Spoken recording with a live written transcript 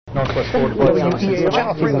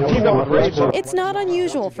It's not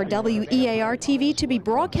unusual for WEAR TV to be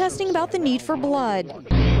broadcasting about the need for blood.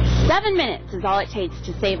 7 minutes is all it takes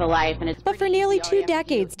to save a life. But for nearly 2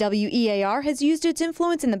 decades, WEAR has used its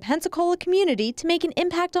influence in the Pensacola community to make an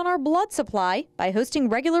impact on our blood supply by hosting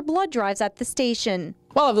regular blood drives at the station.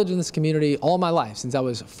 Well, I've lived in this community all my life, since I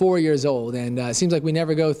was 4 years old, and it seems like we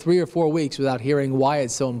never go 3 or 4 weeks without hearing why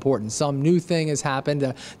it's so important. Some new thing has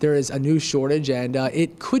happened, there is a new shortage, and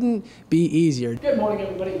it couldn't be easier. Good morning,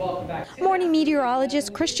 everybody. Welcome back. Morning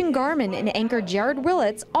meteorologist Christian Garman and anchor Jared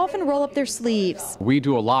Willits often roll up their sleeves. We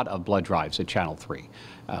do a lot of blood drives at Channel 3.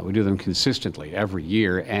 We do them consistently every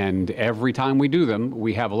year, and every time we do them,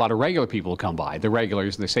 we have a lot of regular people come by. The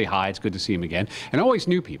regulars, they say hi, it's good to see them again, and always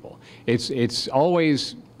new people. It's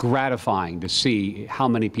always gratifying to see how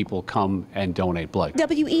many people come and donate blood.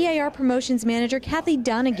 WEAR promotions manager Kathy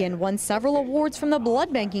Dunnigan won several awards from the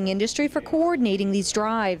blood banking industry for coordinating these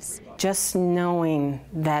drives. Just knowing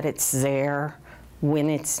that it's there when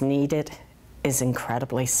it's needed is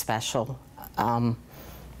incredibly special.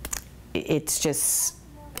 It's just,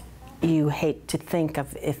 you hate to think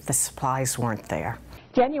of if the supplies weren't there.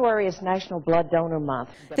 January is National Blood Donor Month.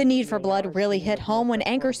 The need for blood really hit home when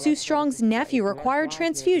anchor Sue Strong's nephew required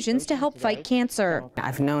transfusions to help fight cancer.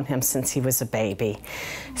 I've known him since he was a baby,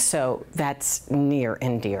 so that's near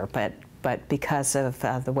and dear, but because of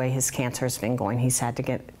the way his cancer has been going, he's had to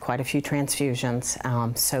get quite a few transfusions,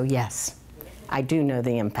 so yes, I do know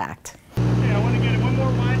the impact. Okay, I want to get one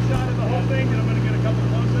more wide shot of the whole thing, and I'm going to get a couple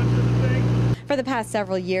close-ups of the thing. For the past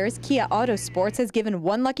several years, Kia Autosports has given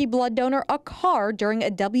one lucky blood donor a car during a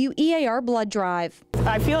WEAR blood drive.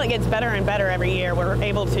 I feel it gets better and better every year. We're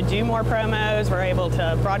able to do more promos, we're able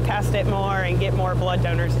to broadcast it more and get more blood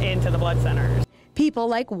donors into the blood centers. People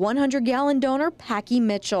like 100-gallon donor Packy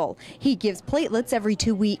Mitchell. He gives platelets every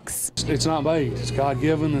 2 weeks. It's not made, it's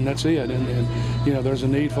God-given, and that's it. And you know, there's a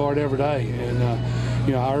need for it every day. And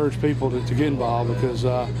you know, I urge people to get involved because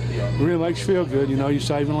it really makes you feel good. You know, you're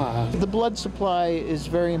saving lives. The blood supply is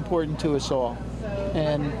very important to us all.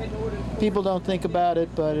 And people don't think about it,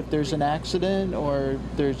 but if there's an accident or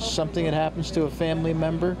there's something that happens to a family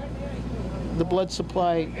member, the blood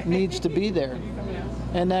supply needs to be there.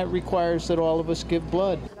 And that requires that all of us give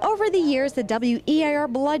blood. Over the years, the WEAR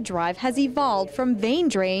blood drive has evolved from vein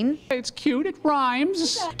drain, It's cute, it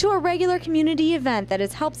rhymes, to a regular community event that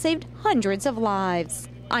has helped save hundreds of lives.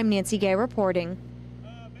 I'm Nancy Gay reporting.